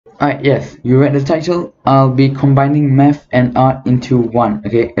Alright, yes, you read the title. I'll be combining math and art into one.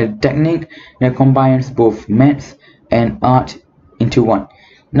 Okay, a technique that combines both maths and art into one.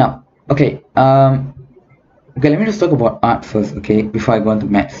 Now, okay, let me just talk about art first, okay, before I go on to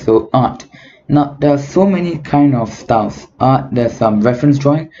maths. So art. Now there are so many kind of styles. Art, there's some reference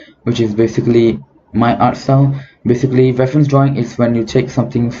drawing, which is basically my art style. Basically, reference drawing is when you take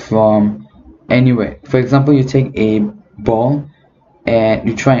something from anywhere. For example, you take a ball and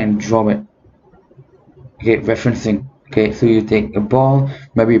you try and draw it. Okay, referencing. Okay, so you take a ball,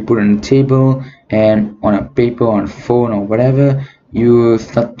 maybe you put it on a table, and on a paper, on a phone, or whatever, you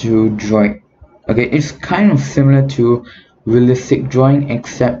start to draw it. Okay, it's kind of similar to realistic drawing,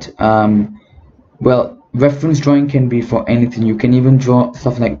 except well, reference drawing can be for anything. You can even draw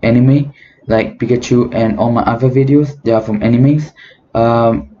stuff like anime, like Pikachu, and all my other videos, they are from animes.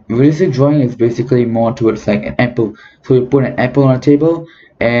 Realistic drawing is basically more towards like an apple. So you put an apple on a table,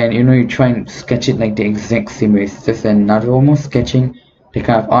 and you try and sketch it like the exact same way. It's just another almost sketching, the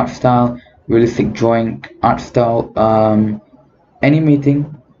kind of art style. Realistic drawing art style.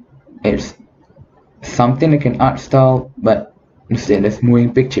 Animating, it's something like an art style, but instead there's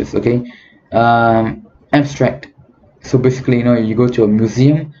moving pictures. Okay, abstract. So basically, you go to a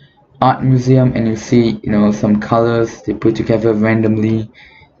museum, art museum, and you see some colors they put together randomly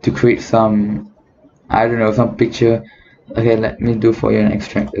to create some, I don't know, some picture. Okay, let me do for you an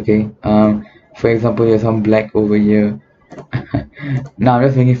extract. Okay, for example, there's some black over here. Now I'm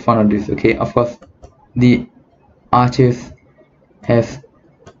just making fun of this. Okay, of course the artist has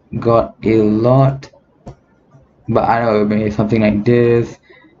got a lot, but I don't know, maybe something like this,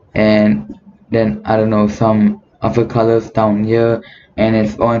 and then I don't know, some other colors down here, and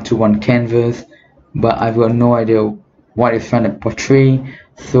it's all into one canvas, but I've got no idea what it's trying to portray.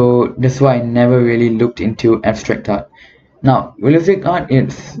 So that's why I never really looked into abstract art. Now realistic art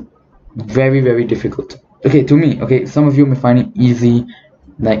is very, very difficult, okay, to me. Okay, some of you may find it easy,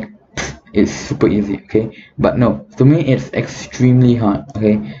 like it's super easy, okay, but no, to me it's extremely hard.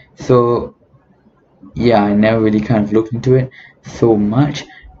 Okay, so yeah, I never really kind of looked into it so much.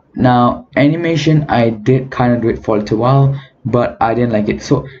 Now animation, I did kind of do it for a little while, but I didn't like it.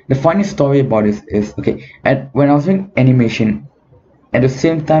 So the funny story about this is, okay, when I was doing animation, at the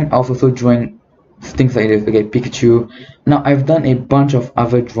same time I was also drawing things like this. Okay, Pikachu. Now I've done a bunch of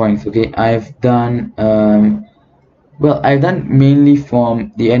other drawings. Okay, I've done well, I've done mainly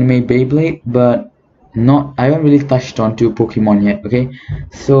from the anime Beyblade, but I haven't really touched on to Pokemon yet. Okay,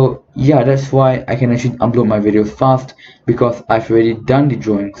 so yeah, that's why I can actually upload my videos fast, because I've already done the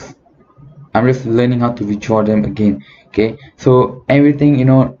drawings. I'm just learning how to redraw them again. Okay, so everything,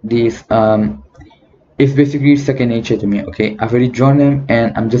 these it's basically second nature to me. Okay, I've already drawn them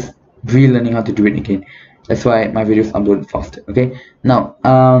and I'm just relearning how to do it again. That's why my videos upload faster. Okay, now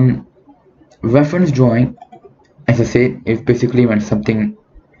reference drawing, as I said, is basically when something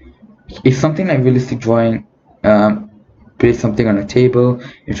like realistic drawing. Place something on a table,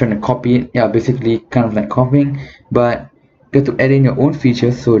 you're trying to copy it. Yeah, basically kind of like copying, but you have to add in your own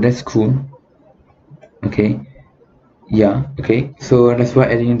features, so that's cool. Okay, yeah, okay, so that's why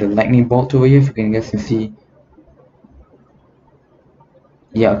adding in the lightning bolt over here, if you can guys see.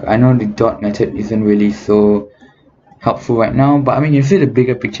 Yeah, I know the dot method isn't really so helpful right now, but I mean, you see the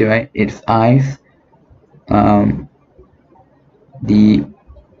bigger picture, right? It's eyes, the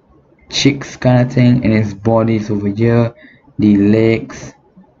cheeks kind of thing, and his body's over here, the legs.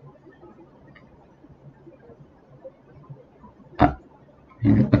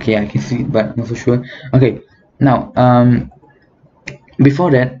 Okay, I can see it, but I'm not so sure. Okay, now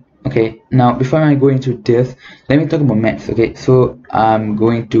before that, okay, now before I go into this, let me talk about maths. Okay, so I'm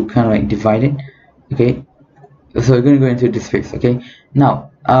going to kind of like divide it. Okay, so we're going to go into this phase. Okay,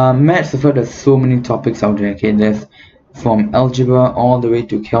 now maths, there's so many topics out there. Okay, there's from algebra all the way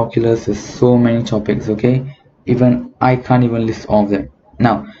to calculus. There's so many topics. Okay, even I can't even list all of them.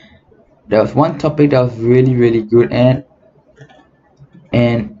 Now there was one topic that I was really, really good at,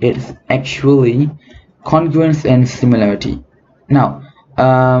 and it's actually congruence and similarity. Now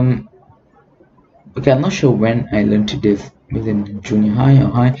okay, I'm not sure when I learned this, within junior high or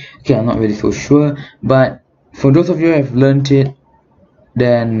high. Okay, I'm not really so sure, but for those of you who have learned it,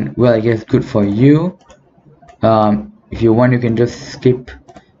 then well, I guess good for you. If you want, you can just skip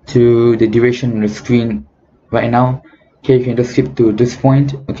to the duration on the screen right now. Okay, you can just skip to this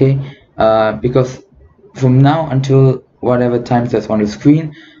point. Okay, because from now until whatever times that's on the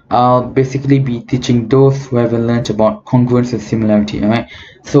screen, I'll basically be teaching those who haven't learned about congruence and similarity. Alright,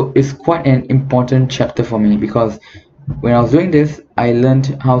 so it's quite an important chapter for me, because when I was doing this, I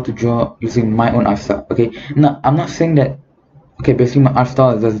learned how to draw using my own art style. Okay, now I'm not saying that okay, basically my art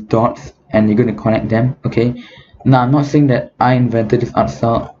style is just dots and you're going to connect them. Okay, now I'm not saying that I invented this art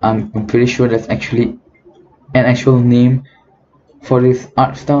style. I'm pretty sure that's actually an actual name for this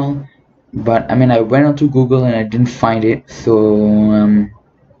art style, but I mean, I went onto Google and I didn't find it, so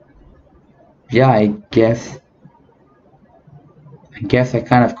yeah, I guess I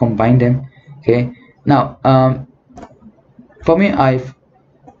kind of combined them. Okay, now for me,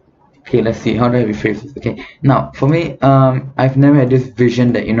 okay, let's see, how do I rephrase this? Okay, now for me, I've never had this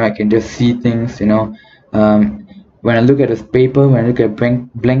vision that, you know, I can just see things, you know, when I look at this paper, when I look at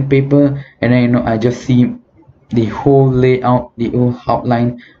blank paper, and then, you know, I just see the whole layout, the whole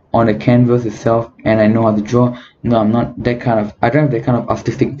outline on the canvas itself, and I know how to draw. No, I'm not that kind of, I don't have that kind of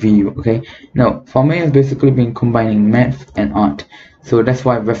artistic view. Okay, no, for me it's basically been combining math and art, so that's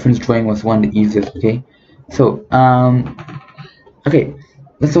why reference drawing was one of the easiest. Okay, so okay,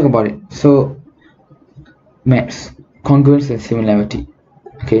 let's talk about it. So maths, congruence and similarity.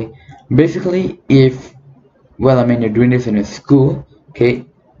 Okay, basically, if, well, I mean, you're doing this in a school. Okay,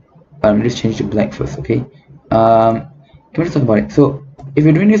 let's change to black first. Okay, let's talk about it. So if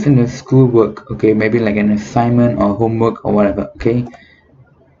you're doing this in a school work, okay, maybe like an assignment or homework or whatever, okay,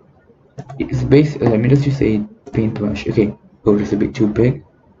 it's based, let me just use a paintbrush. Okay, oh, this is a bit too big.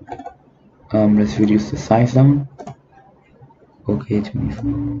 Let's reduce the size down. Okay,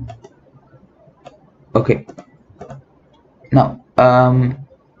 24. Okay, now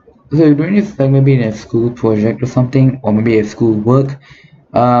so you're doing this like maybe in a school project or something, or maybe a school work.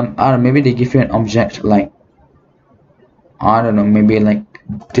 I don't know, maybe they give you an object like, I don't know, maybe like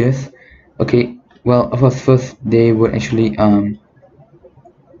this. Okay, well, of course, first they would actually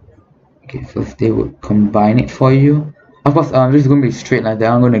okay, first they would combine it for you. Of course, this is going to be straight like that.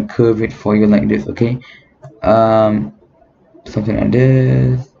 I'm going to curve it for you like this. Okay, something like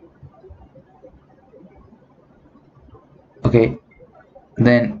this. Okay,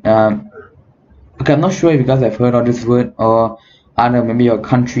 then okay, I'm not sure if you guys have heard of this word, or I don't know, maybe your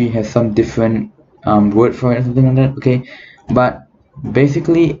country has some different word for it or something like that. Okay, but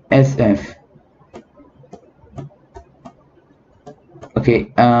basically SF,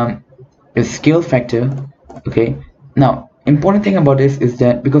 okay, is scale factor. Okay, now important thing about this is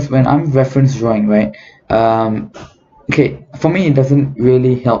that because when I'm reference drawing, right, okay, for me it doesn't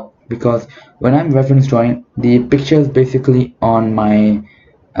really help, because when I'm reference drawing, the picture is basically on my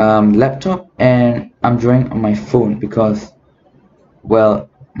laptop and I'm drawing on my phone, because, well,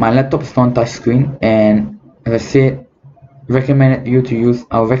 my laptop is not touch screen, and as I said, I'll recommend you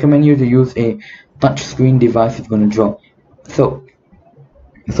to use a touch screen device if you're going to draw. So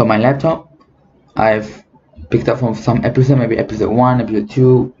my laptop, I've picked up from some episode, maybe episode 1, episode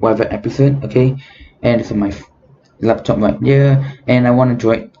 2, whatever episode. Okay, and it's on my laptop right here, and I want to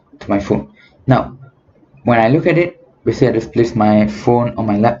draw it to my phone. Now when I look at it, basically I just place my phone on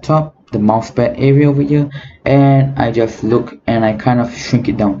my laptop, the mousepad area over here, and I just look and I kind of shrink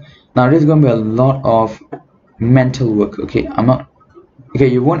it down. Now there's going to be a lot of mental work. Okay,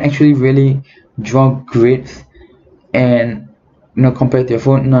 you won't actually really draw grids and, you know, compared to your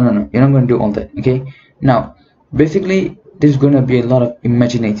phone. No, you're not going to do all that. Okay, now basically there's going to be a lot of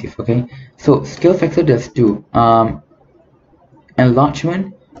imaginative. Okay, so scale factor does do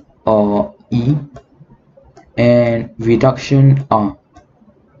enlargement, or E, and reduction, R.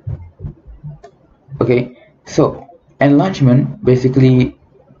 Okay, so enlargement basically,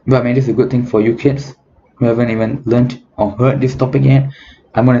 well, I mean, this is a good thing for you kids who haven't even learned or heard this topic yet.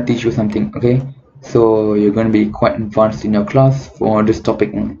 I'm going to teach you something. Okay, so you're going to be quite advanced in your class for this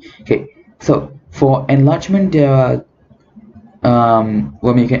topic only. Okay, so for enlargement, there are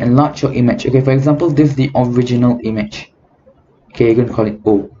well, you can enlarge your image. Okay, for example, this is the original image. Okay, you're going to call it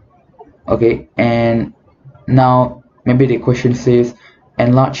O. Okay, and now maybe the question says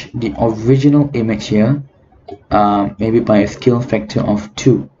enlarge the original image here, maybe by a scale factor of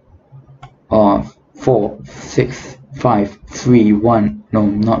 2 or 4, 6, 5, 3, 1. No,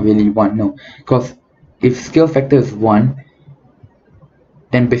 not really 1. No, because if scale factor is 1,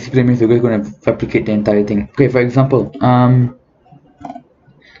 then basically means we're going to replicate the entire thing. Okay, for example,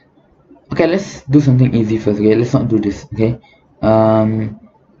 okay, let's do something easy first. Okay, let's not do this. Okay,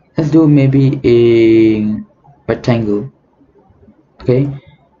 let's do maybe a rectangle. Okay,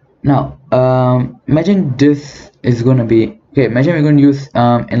 now imagine this is going to be, okay, imagine we're going to use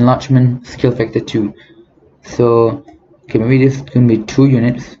enlargement scale factor 2. So okay, maybe this is going to be 2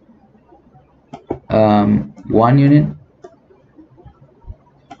 units, 1 unit.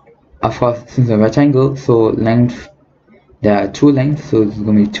 Of course, since it's a rectangle, so length, there are 2 lengths, so it's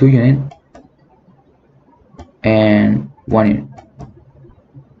going to be 2 unit and 1 unit.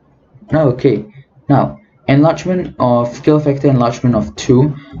 Now okay, now enlargement of scale factor enlargement of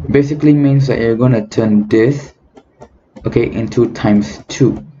 2 basically means that you're going to turn this, okay, into times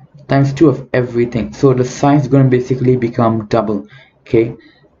 2 of everything. So the size is going to basically become double. Okay,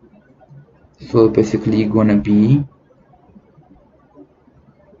 so basically going to be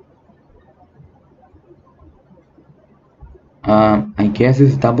I guess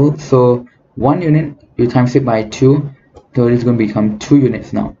it's double. So 1 unit, you times it by 2, so it's going to become 2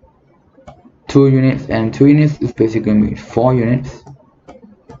 units now. 2 units, and 2 units is basically going to be 4 units,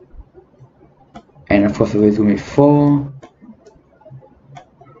 and of course it's going to be 4,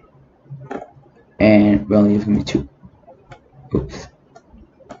 and well, it's going to be 2. Oops.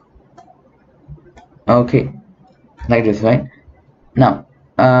 Okay, like this, right? Now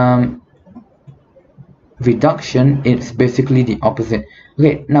reduction, it's basically the opposite.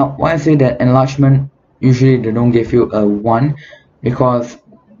 Okay, now why I say that enlargement usually they don't give you a 1, because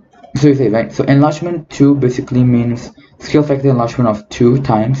so you say, right, so enlargement 2 basically means scale factor enlargement of 2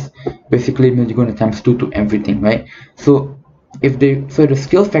 times basically means you're going to times 2 to everything, right? So if the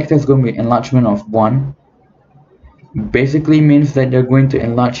scale factor is going to be enlargement of 1, basically means that they're going to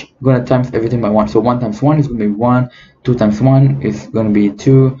times everything by 1. So 1 times 1 is going to be 1, 2 times 1 is going to be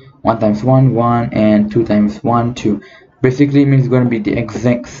 2, 1 times 1 1, and 2 times 1 2. Basically means it's going to be the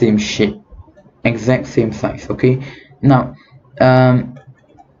exact same shape, exact same size. Okay, now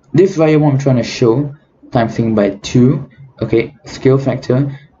this value what I'm trying to show, timesing by 2, okay, scale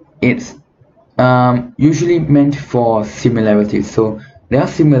factor, it's usually meant for similarities. So they are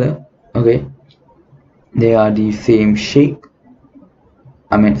similar, okay, they are the same shape.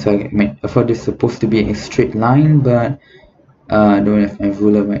 I thought this is supposed to be a straight line, but I don't have my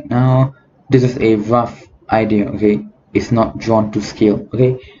ruler right now. This is a rough idea, okay, it's not drawn to scale.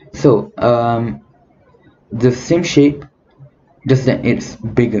 Okay, so the same shape, just that it's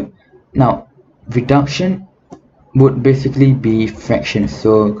bigger. Now reduction would basically be fractions,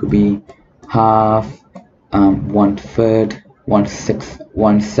 so it could be half, 1/3, 1/6,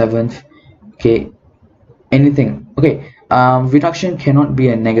 1/7, okay, anything. Okay, reduction cannot be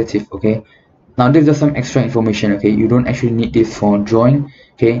a negative. Okay, now this is just some extra information. Okay, you don't actually need this for drawing.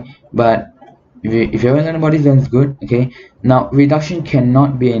 Okay, but if you haven't learned about this, then it's good. Okay, now reduction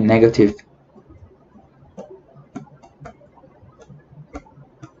cannot be a negative.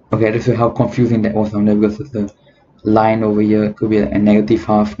 Okay, this is how confusing that was on there, because the line over here could be like a negative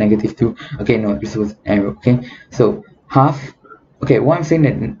half, negative 2. Okay, no, this was arrow. Okay, so half. Okay, why I'm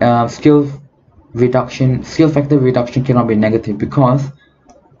saying that scale factor reduction cannot be negative, because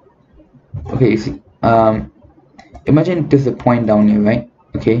okay, you see, imagine there's a point down here, right?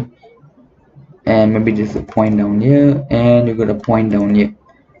 Okay, and maybe there's a point down here, and you got a point down here.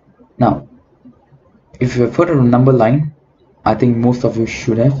 Now if you put a number line, I think most of you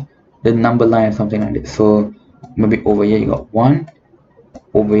should have the number line or something like this. So maybe over here you got 1,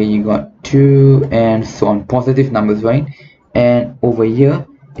 over here you got 2, and so on, positive numbers, right? And over here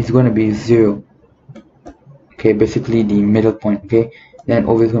it's going to be 0. Okay, basically the middle point. Okay, then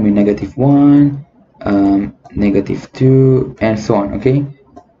over is going to be -1, -2, and so on. Okay,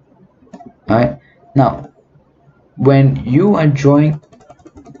 alright, now when you are drawing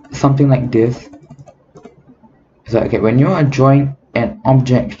something like this, so okay, when you are drawing an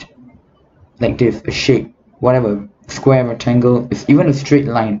object like this, a shape, whatever, square, rectangle, it's even a straight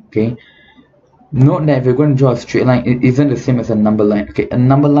line. Okay, note that if you're going to draw a straight line, it isn't the same as a number line. Okay, a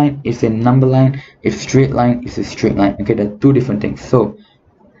number line is a number line, a straight line is a straight line. Okay, they're two different things. So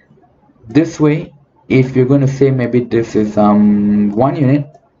this way, if you're going to say maybe this is 1 unit,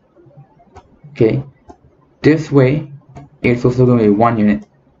 okay, this way it's also going to be 1 unit.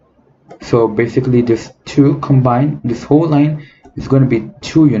 So basically this 2 combined, this whole line is going to be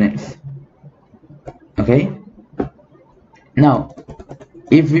 2 units. Okay, now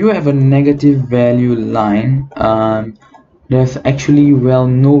if you have a negative value line, there's actually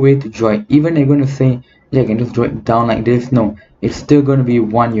no way to draw it. Even you're going to say, yeah, I can just draw it down like this. No, it's still going to be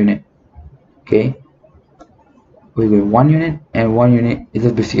 1 unit. Okay, we go 1 unit, and 1 unit is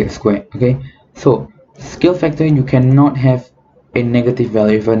just basically a square. Okay, so scale factor, you cannot have a negative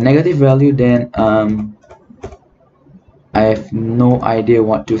value. If a negative value, then I have no idea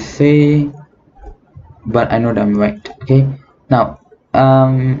what to say, but I know that I'm right. Okay, now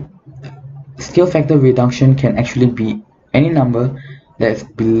scale factor reduction can actually be any number that's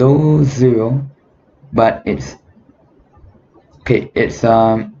below 0, but it's okay, it's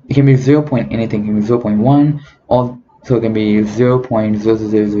it can be 0 point anything, it can be 0.1, or so it can be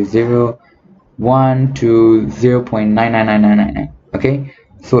 0.00001 to 0.999999. okay,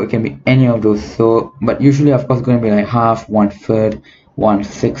 so it can be any of those. So but usually of course it's going to be like half, 1/3,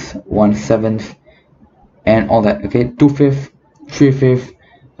 1/6, 1/7, and all that. Okay, 2/5, 3/5,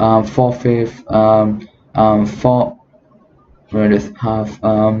 4/5, 4, where is half,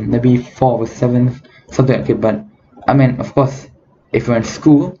 maybe 4/7, something. Okay, but I mean, of course, if you're in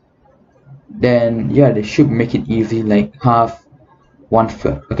school, then yeah, they should make it easy, like half,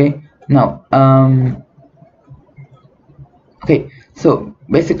 1/3. Okay, now okay, so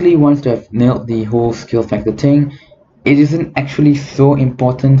basically once you have nailed the whole scale factor thing, it isn't actually so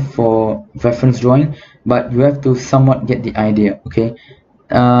important for reference drawing, but you have to somewhat get the idea. Okay,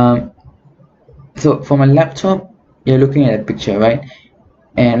 so for my laptop, you're looking at a picture, right?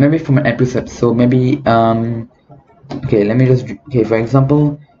 And maybe from an episode, so maybe okay, let me just, okay, for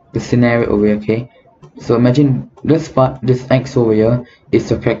example, the scenario over here. Okay, so imagine this part, this X over here is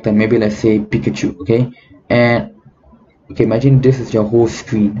your character, maybe let's say Pikachu. Okay, and okay, imagine this is your whole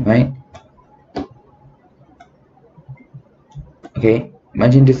screen, right? Okay,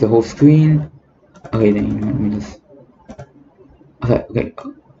 imagine this is the whole screen. Okay, then let me just, okay,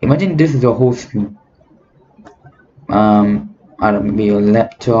 imagine this is your whole screen. I don't know, maybe your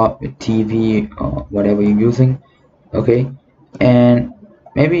laptop, your TV, or whatever you're using. Okay, and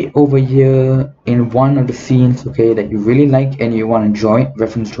maybe over here in one of the scenes, okay, that you really like and you want to draw it,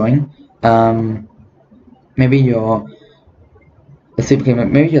 reference drawing, maybe your, let's say, okay,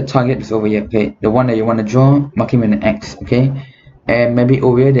 maybe your target is over here. Okay, the one that you want to draw, mark him with an X. Okay, and maybe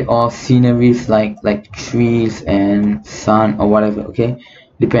over here there are sceneries like trees and sun or whatever. Okay,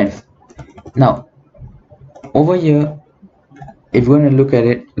 depends. Now over here, if you want to look at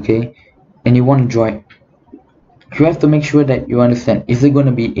it, okay, and you want to draw it, you have to make sure that you understand, is it going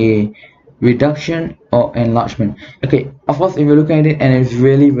to be a reduction or enlargement? Okay, of course, if you're looking at it and it's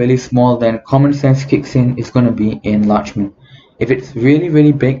really small, then common sense kicks in, it's going to be enlargement. If it's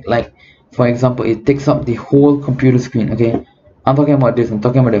really big, like for example, it takes up the whole computer screen. Okay, I'm talking about this, I'm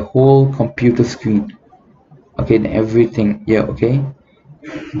talking about the whole computer screen. Okay, then everything here. Okay,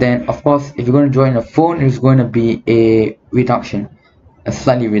 then of course, if you're going to draw in a phone, it's going to be a reduction, a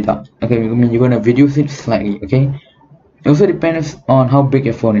slightly reduct. Okay, I mean, you're going to reduce it slightly. Okay, it also depends on how big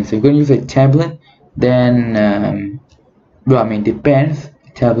your phone is. So you're going to use a tablet, then well, I mean, depends.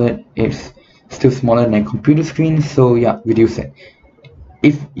 Tablet is still smaller than a computer screen, so yeah, reduce it.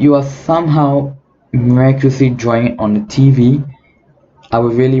 If you are somehow miraculously drawing it on the TV, I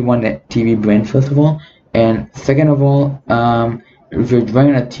would really want that TV brand first of all, and second of all, if you're drawing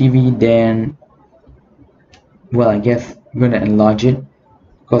on a TV, then well, I guess you're gonna enlarge it,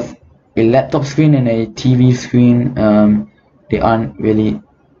 because a laptop screen and a TV screen, they aren't really,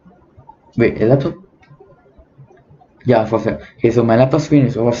 wait, a laptop, yeah, for sure. Okay, so my laptop screen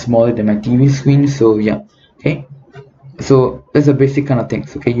is a lot smaller than my TV screen, so yeah. Okay, so that's the basic kind of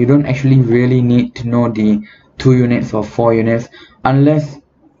things. Okay, you don't actually really need to know the 2 units or 4 units unless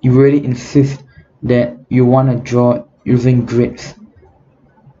you really insist that you want to draw using grids.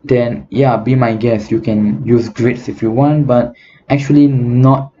 Then yeah, be my guest, you can use grids if you want, but actually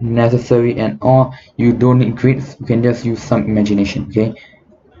not necessary at all. You don't need grids, you can just use some imagination. Okay,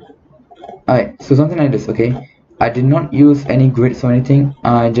 alright, so something like this. Okay, I did not use any grids or anything,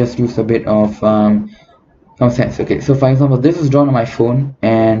 I just used a bit of sense. Okay, so for example, this is drawn on my phone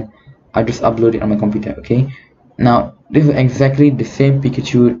and I just upload it on my computer. Okay, now this is exactly the same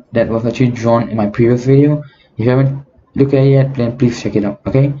Pikachu that was actually drawn in my previous video. If you haven't looked at it yet, then please check it out.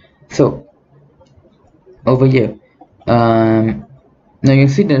 Okay, so over here, now you can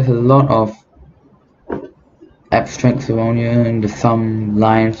see there's a lot of abstracts around here, and there's some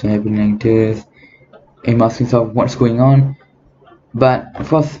lines happening like this. You must think of what's going on, but of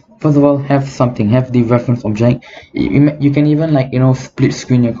course, first of all, have something, have the reference object. You can even, like, you know, split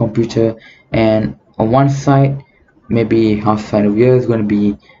screen your computer, and on one side, maybe half side of here is going to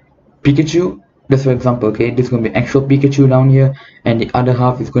be Pikachu, just for example. Okay, this is going to be actual Pikachu down here, and the other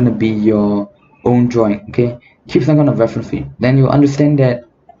half is going to be your own drawing. Okay, keep some kind of reference feed, then you understand that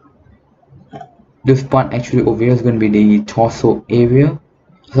this part actually over here is going to be the torso area.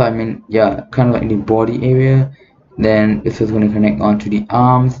 So I mean, yeah, kind of like the body area. Then this is going to connect onto the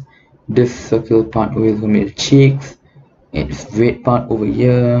arms. This circle part over here is going to be the cheeks. It's red part over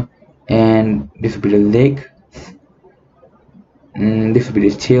here, and this will be the leg. This will be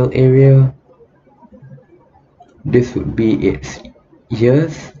the tail area. This would be its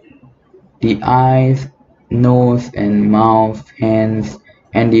ears, the eyes, nose and mouth, hands,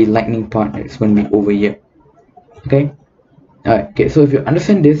 and the lightning part is going to be over here. Okay. Alright, okay, so if you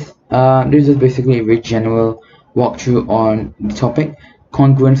understand this, this is basically a very general walkthrough on the topic,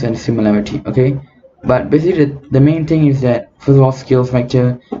 congruence and similarity. Okay, but basically the main thing is that, first of all, scale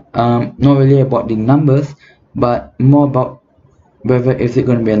factor, not really about the numbers, but more about whether is it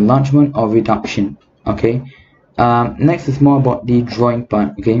going to be enlargement or reduction. Okay. Next is more about the drawing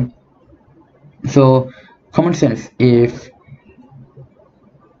part. Okay, so common sense, if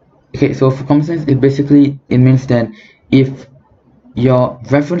okay, so for common sense, it means that if your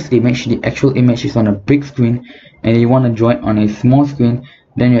reference image, the actual image, is on a big screen and you want to draw it on a small screen,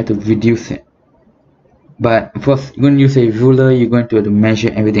 then you have to reduce it. But of course, you're going to use a ruler, you're going to have to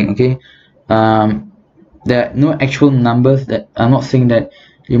measure everything. Okay, there are no actual numbers. That I'm not saying that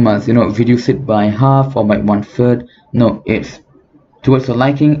you must, reduce it by half or by 1/3. No, it's towards your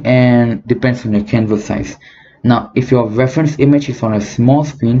liking and depends on your canvas size. Now, if your reference image is on a small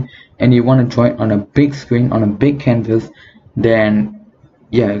screen and you want to draw it on a big screen, on a big canvas, then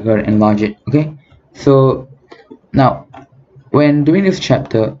yeah, you gotta enlarge it. Okay, so now when doing this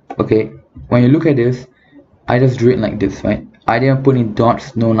chapter, okay, when you look at this, I just drew it like this, right? I didn't put in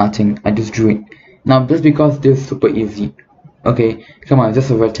dots, no nothing, I just drew it. Now just because this is super easy, okay, come on,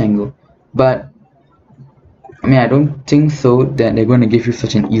 just a rectangle. But I mean, I don't think so that they're going to give you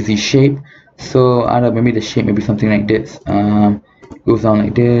such an easy shape. So I don't know, maybe the shape may be something like this. Goes down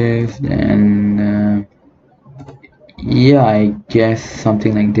like this, and yeah, I guess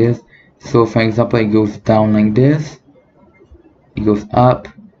something like this. So for example, it goes down like this, it goes up,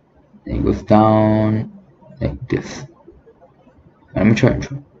 it goes down like this. Let me try.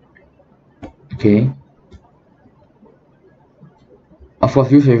 Okay, of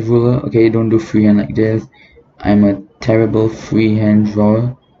course use a ruler. Okay, don't do freehand like this. I'm a terrible freehand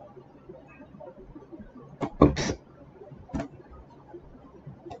drawer. Oops.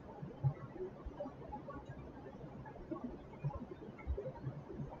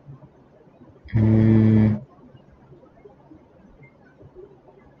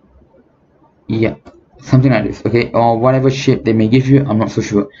 Yeah, something like this. Okay, or whatever shape they may give you, I'm not so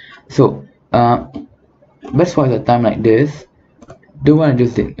sure. So best for the time like this, do what I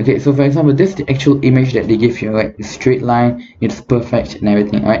just did. Okay, so for example, this is the actual image that they give you, right? It's straight line, it's perfect and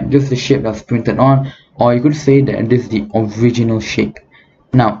everything, right? This is the shape that's printed on, or you could say that this is the original shape.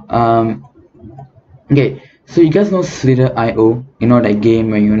 Now okay, so you guys know Slither.io, you know that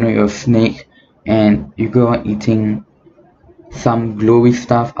game where you're a snake and you go on eating some glowy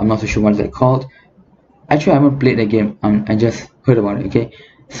stuff. I'm not so sure what is that called. Actually, I haven't played the game. I just heard about it. Okay,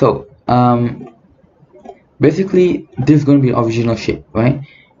 so basically this is going to be original shape, right?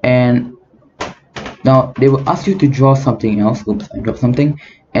 And now they will ask you to draw something else. Oops, I dropped something.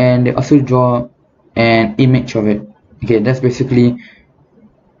 And they also draw an image of it. Okay, that's basically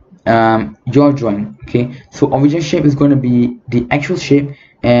your drawing. Okay, so original shape is going to be the actual shape,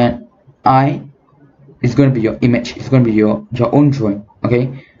 and I is going to be your image. It's going to be your own drawing.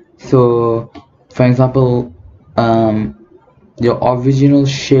 Okay, so for example, your original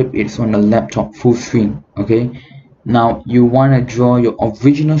shape is on the laptop full screen. Okay, now you want to draw your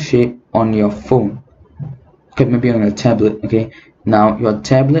original shape on your phone. Okay, maybe on a tablet. Okay, now your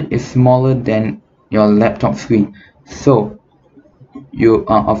tablet is smaller than your laptop screen, so you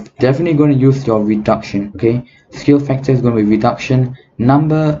are definitely going to use your reduction. Okay, scale factor is going to be reduction.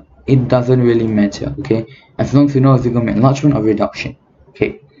 Number, it doesn't really matter. Okay, as long as you know if you're going to be enlargement or reduction.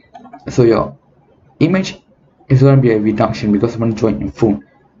 Okay, so your image is going to be a reduction because I'm going to draw it in phone.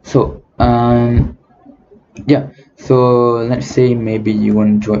 So yeah, so let's say maybe you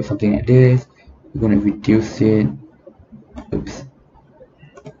want to draw something like this. You're going to reduce it. Oops.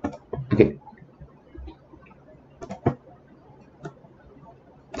 Okay,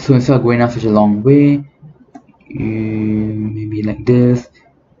 so instead of going out such a long way, maybe like this,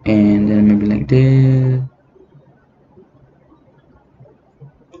 and then maybe like this.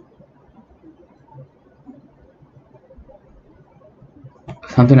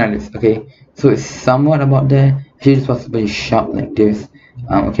 Something like this. Okay, so it's somewhat about there. Here it's possibly sharp like this.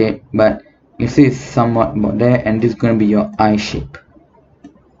 Okay, but you see it's somewhat about there, and this is going to be your eye shape.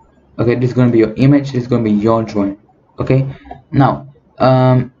 Okay, this is going to be your image, this is going to be your drawing. Okay, now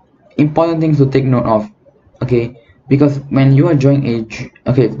important things to take note of. Okay, because when you are drawing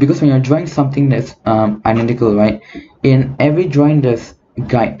because when you're drawing something that's identical, right, in every drawing there's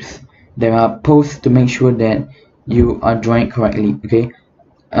guides, there are posts to make sure that you are drawing correctly. Okay,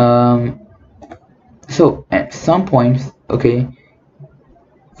 so at some points, okay,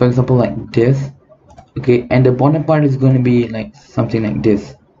 for example like this, okay, and the bottom part is going to be like something like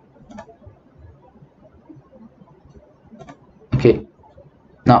this. Okay,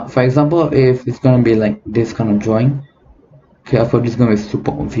 now for example, if it's going to be like this kind of drawing, okay, I thought this is going to be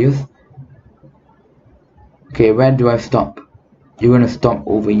super obvious. Okay, where do I stop? You're going to stop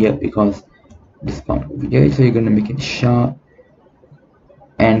over here because this part over here, so you're going to make it sharp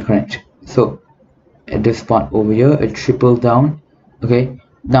and connect. So at this part over here, a triple down. Okay,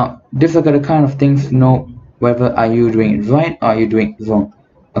 Now these are the kind of things to know whether are you doing it right or are you doing it wrong.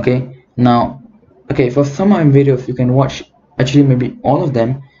 Okay, now for some of my videos you can watch actually maybe all of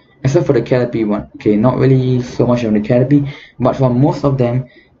them except for the Caterpie one. Okay, not really so much on the Caterpie, but for most of them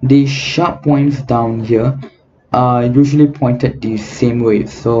the sharp points down here are usually pointed the same way,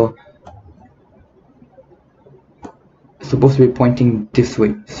 so supposed to be pointing this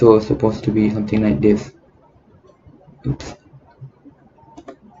way, so it's supposed to be something like this. Oops.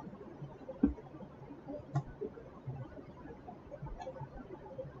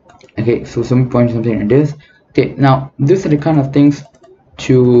 Okay, so some point something like this. Okay, now these are the kind of things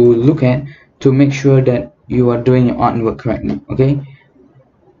to look at to make sure that you are doing your artwork correctly. Okay,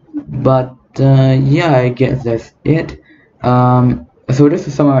 but yeah, I guess that's it. So just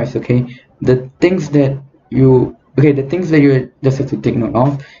to summarize, okay, the things that you just have to take note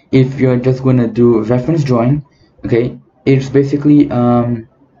of if you're just gonna do reference drawing. Okay, it's basically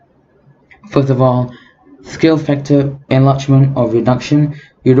first of all, scale factor, enlargement or reduction.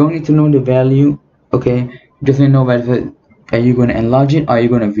 You don't need to know the value. Okay, you just need to know whether are you going to enlarge it or are you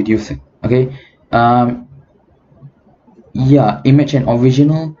going to reduce it. Okay, yeah, image and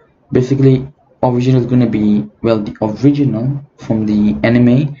original. Basically original is going to be, well, the original from the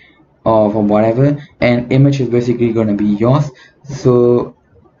anime or from whatever, and image is basically going to be yours. So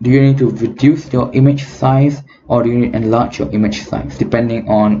do you need to reduce your image size or do you need to enlarge your image size depending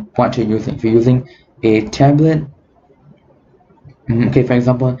on what you're using? If you're using a tablet, okay, for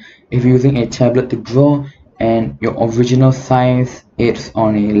example, if you're using a tablet to draw and your original size is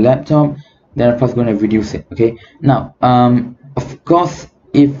on a laptop, then of course going to reduce it. Okay, now of course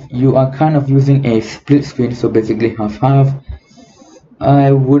if you are kind of using a split screen, so basically half,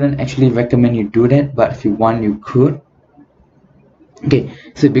 I wouldn't actually recommend you do that, but if you want you could. Okay,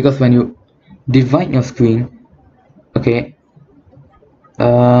 so because when you divide your screen, okay,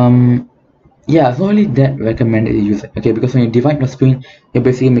 yeah, it's not really that recommended you use it. Okay, because when you divide your screen, you're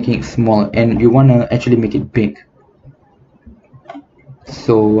basically making it small and you want to actually make it big.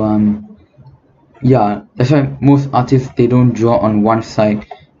 So yeah, that's why most artists, they don't draw on one side,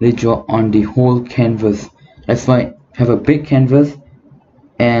 they draw on the whole canvas. That's why have a big canvas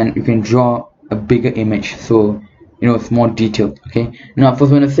and you can draw a bigger image, so you know it's more detailed. Okay, now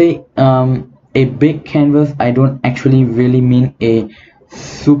first when I say a big canvas, I don't actually really mean a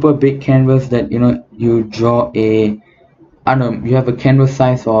super big canvas that, you know, you draw a, I don't know, you have a canvas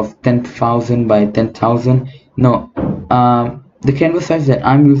size of 10,000 by 10,000. No, the canvas size that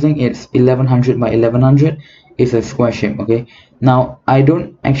I'm using is 1100 by 1100. It's a square shape. Okay, now I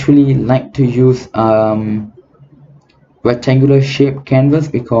don't actually like to use rectangular shaped canvas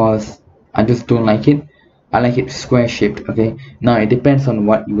because I just don't like it. I like it square shaped. Okay, now it depends on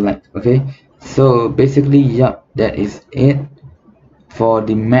what you like. Okay, so basically, yeah, that is it for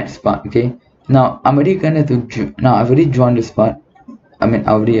the maths part. Okay, now I'm already gonna do, now I've already drawn this part. I mean,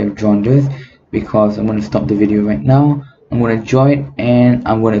 I already have drawn this because I'm gonna stop the video right now. I'm gonna draw it and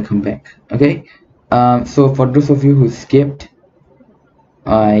I'm gonna come back. Okay, so for those of you who skipped,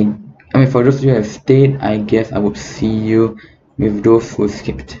 I mean for those of you who have stayed, I guess I would see you with those who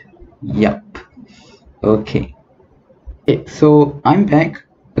skipped. Yep. Okay, so I'm back.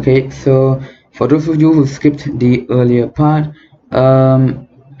 Okay, so for those of you who skipped the earlier part,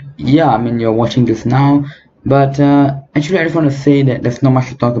 yeah, I mean you're watching this now, but actually I just want to say that there's not much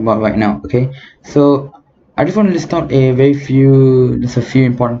to talk about right now. Okay, so I just want to list out just a few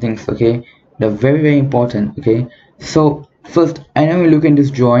important things. Okay, they're very important. Okay, so first, I know we look in this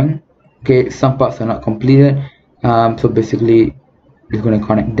drawing. Okay, some parts are not completed, so basically we're going to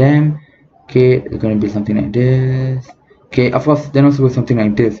connect them. Okay, it's going to be something like this. Okay, of course then also with something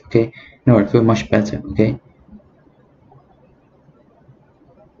like this. Okay, no, it's very much better. Okay,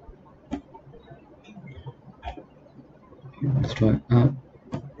 let's draw it up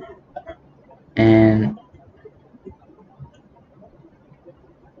and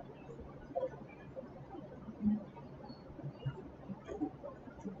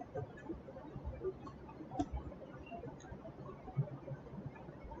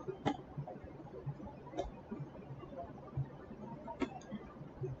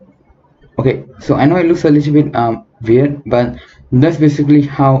okay, so I know it looks a little bit weird, but that's basically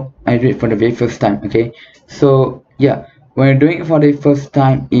how I do it for the very first time. Okay, so yeah, when you're doing it for the first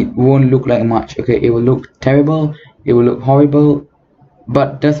time, it won't look like much. Okay, it will look terrible, it will look horrible,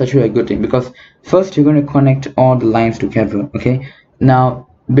 but that's actually a good thing because first you're going to connect all the lines together. Okay, now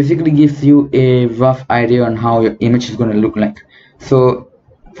basically gives you a rough idea on how your image is going to look like. So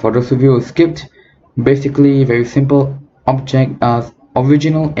for those of you who skipped, basically very simple object as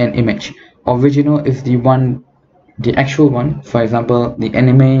original and image. Original is the one the actual one, for example the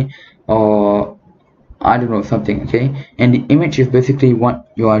anime or I don't know, something, okay, and the image is basically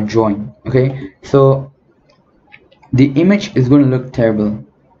what you are drawing, okay. So the image is going to look terrible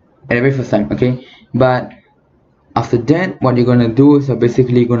at the very first time, okay, but after that what you're going to do is you're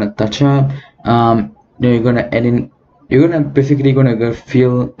basically going to touch up, then you're going to add in, you're going to basically going to go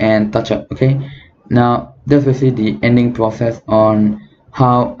fill and touch up, okay. Now that's basically the ending process on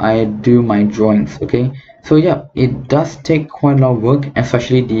how I do my drawings, okay. So yeah, it does take quite a lot of work,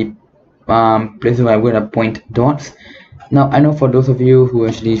 especially the places where I'm going to point dots. Now I know for those of you who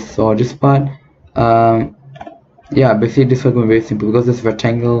actually saw this part, yeah, basically this was going to be very simple because it's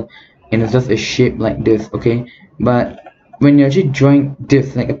rectangle and it's just a shape like this, okay. But when you're actually drawing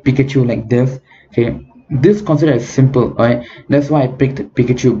this like a Pikachu like this, okay, this considered as simple, alright. That's why I picked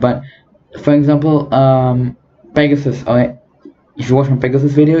Pikachu. But for example, Pegasus, alright, if you watch my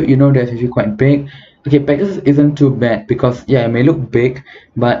Pegasus video, you know that's actually quite big. Okay, Pegasus isn't too bad because yeah, it may look big,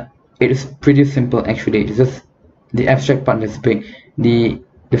 but it is pretty simple actually. It's just the abstract part that's big. The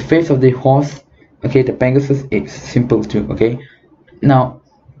face of the horse, okay, the Pegasus, it's simple too, okay. Now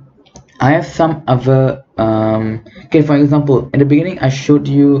I have some other okay, for example, in the beginning I showed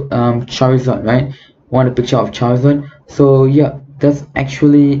you Charizard, right? Want a picture of Charizard. So yeah, that's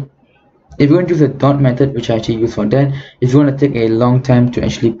actually, if you're going to use a dot method, which I actually use for that, it's going to take a long time to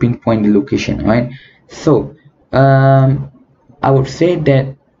actually pinpoint the location, right? So I would say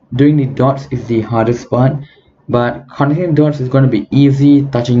that doing the dots is the hardest part, but connecting dots is going to be easy.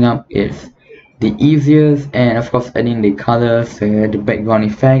 Touching up is the easiest, and of course adding the colors, the background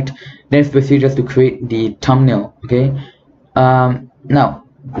effect, that's basically just to create the thumbnail, okay. Now,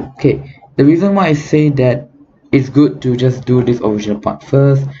 okay, the reason why I say that it's good to just do this original part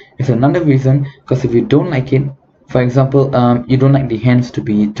first is another reason, because if you don't like it, for example, you don't like the hands to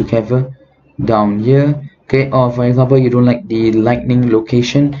be together down here, okay, or for example you don't like the lightning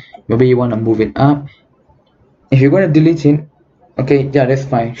location, maybe you want to move it up. If you're going to delete it, okay, yeah, that's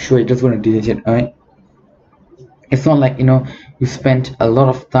fine, sure, you're just going to delete it, alright. It's not like, you know, you spent a lot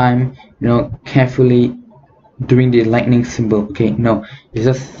of time, you know, carefully doing the lightning symbol, okay. No, it's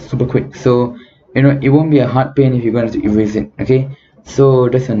just super quick, so you know it won't be a hard pain if you're going to erase it, okay. So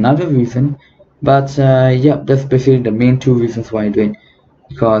that's another reason, but yeah, that's basically the main two reasons why I do it,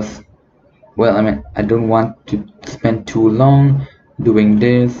 because, well, I mean, I don't want to spend too long doing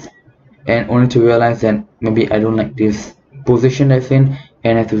this and only to realize that maybe I don't like this position that's in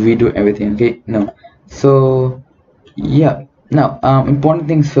and I have to redo everything, okay. No, so yeah. Now important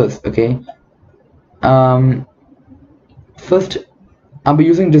things first, okay. First, I'll be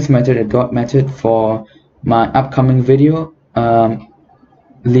using this method, a dot method, for my upcoming video,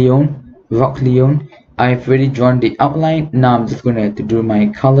 Leon, Rock Leon. I've already drawn the outline. Now I'm just gonna have to do my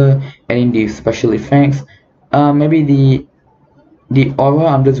color, adding the special effects. Maybe the aura,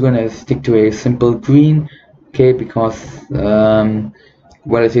 I'm just gonna stick to a simple green, okay, because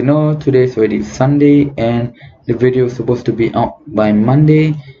well, as you know, today is already Sunday and the video is supposed to be out by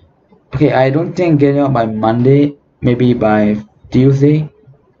Monday. Okay, I don't think get out by Monday, maybe by Tuesday.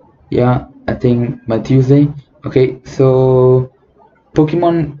 Yeah, I think by Tuesday. Okay, so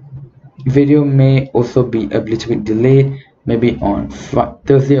Pokemon video may also be a little bit delayed, maybe on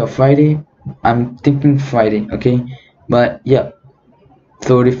Thursday or Friday. I'm thinking Friday, okay. But yeah,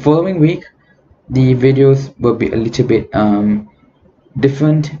 so the following week the videos will be a little bit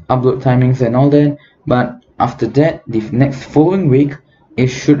different upload timings and all that, but after that the next following week it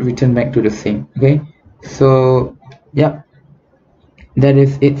should return back to the same, okay. So yeah, that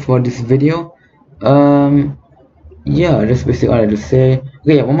is it for this video. Yeah, that's basically all I have to say.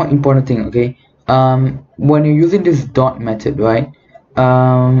 Okay, yeah, one more important thing, okay. When you're using this dot method, right,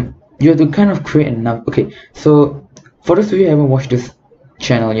 you have to kind of create enough. Okay, so for those of you who haven't watched this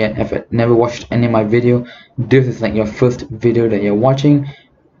channel yet, have never watched any of my video, this is like your first video that you're watching,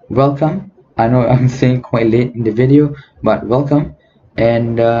 welcome. I know I'm saying quite late in the video, but welcome.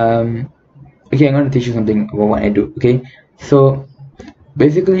 And okay, I'm going to teach you something about what I do, okay. So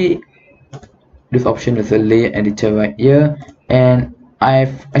basically this option is a layer editor right here, and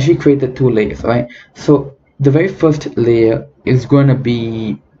I've actually created two layers, right. So the very first layer is going to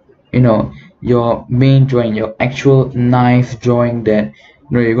be, you know, your main drawing, your actual nice drawing that,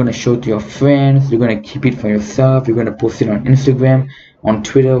 you know, you're going to show to your friends, you're going to keep it for yourself, you're going to post it on Instagram, on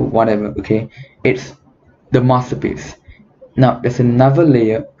Twitter, whatever, okay. It's the masterpiece. Now there's another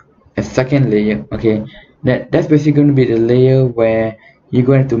layer, a second layer, okay, that's basically going to be the layer where you're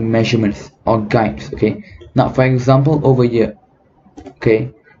going to measurements or guides, okay. Now for example over here,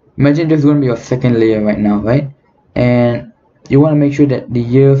 okay, imagine there's going to be your second layer right now, right, and you want to make sure that the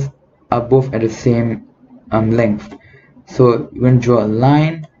years are both at the same length. So you're going to draw a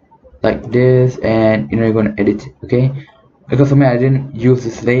line like this, and you're going to edit it. Okay, because for me I didn't use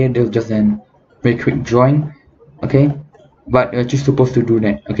this layer, this was just a very quick drawing. Okay, but you're just supposed to do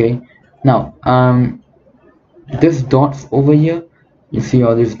that. Okay, now these dots over here, you see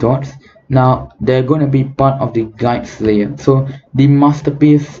all these dots, now they're going to be part of the guides layer. So the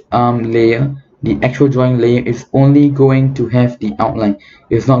masterpiece layer, the actual drawing layer, is only going to have the outline.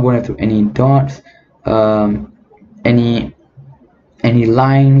 It's not going to have any dots, any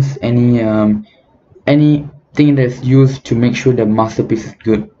lines, anything that's used to make sure the masterpiece is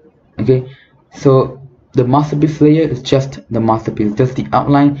good. Okay, so the masterpiece layer is just the masterpiece, just the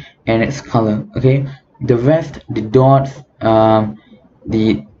outline and its color. Okay, the rest, the dots,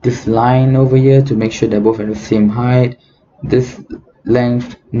 this line over here to make sure they're both at the same height, this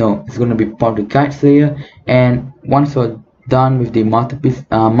length, no, it's going to be part of the guides layer. And once you're done with the masterpiece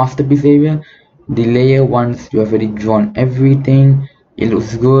area, the layer, once you have already drawn everything, it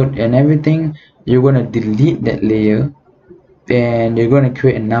looks good and everything, you're going to delete that layer, and you're going to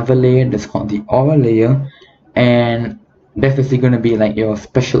create another layer that's called the aura layer, and that's basically going to be like your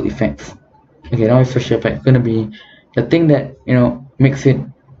special effects. Okay, now it's special effects, it's going to be the thing that, you know, makes it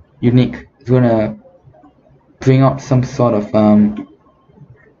unique. It's going to bring out some sort of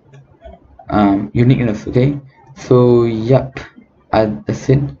uniqueness. Okay, so yep, that's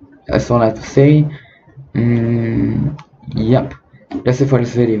it. That's all I have to say. Yep, that's it for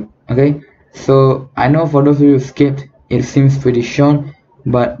this video. Okay, so I know for those of you who skipped, it seems pretty short,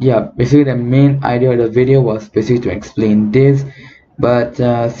 but yeah, basically the main idea of the video was basically to explain this. But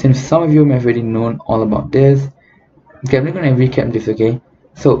since some of you may have already known all about this, okay, I'm not going to recap this. Okay,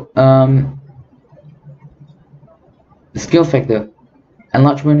 so scale factor,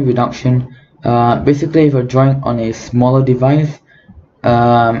 enlargement, reduction. Basically, if you're drawing on a smaller device,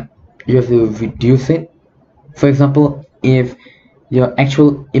 you have to reduce it. For example, if your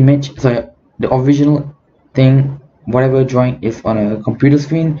actual image, so the original thing, whatever drawing is on a computer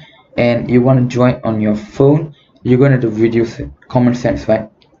screen, and you want to draw it on your phone, you're going to reduce it. Common sense, right?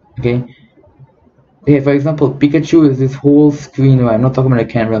 Okay. Okay, for example, Pikachu is this whole screen, right? I'm not talking about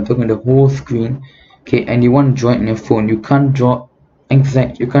the camera, I'm talking about the whole screen. Okay, and you want to draw it on your phone. You can't draw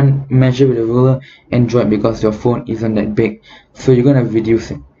exact, you can't measure with a ruler and draw it because your phone isn't that big. So you're going to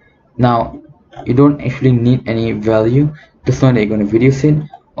reduce it. Now, you don't actually need any value, just know that you're going to reduce it,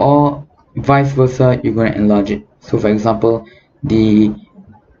 or vice versa, you're going to enlarge it. So for example, the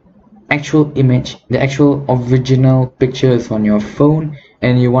actual image, the actual original picture is on your phone,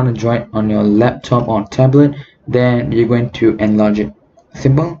 and you want to draw it on your laptop or tablet, then you're going to enlarge it.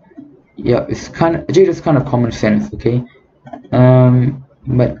 Simple. Yeah, it's kind of just kind of common sense. Okay,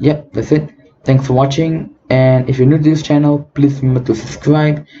 but yeah, that's it. Thanks for watching, and if you're new to this channel, please remember to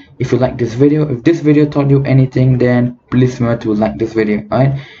subscribe. If you like this video, if this video taught you anything, then please remember to like this video.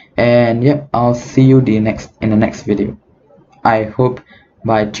 Alright, and yep, I'll see you in the next video. I hope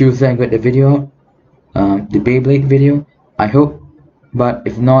by Tuesday I get the video, the Beyblade video, I hope. But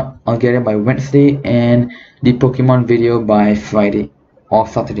if not, I'll get it by Wednesday, and the Pokemon video by Friday or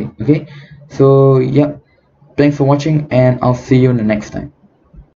Saturday. Okay, so yeah, thanks for watching, and I'll see you in the next time.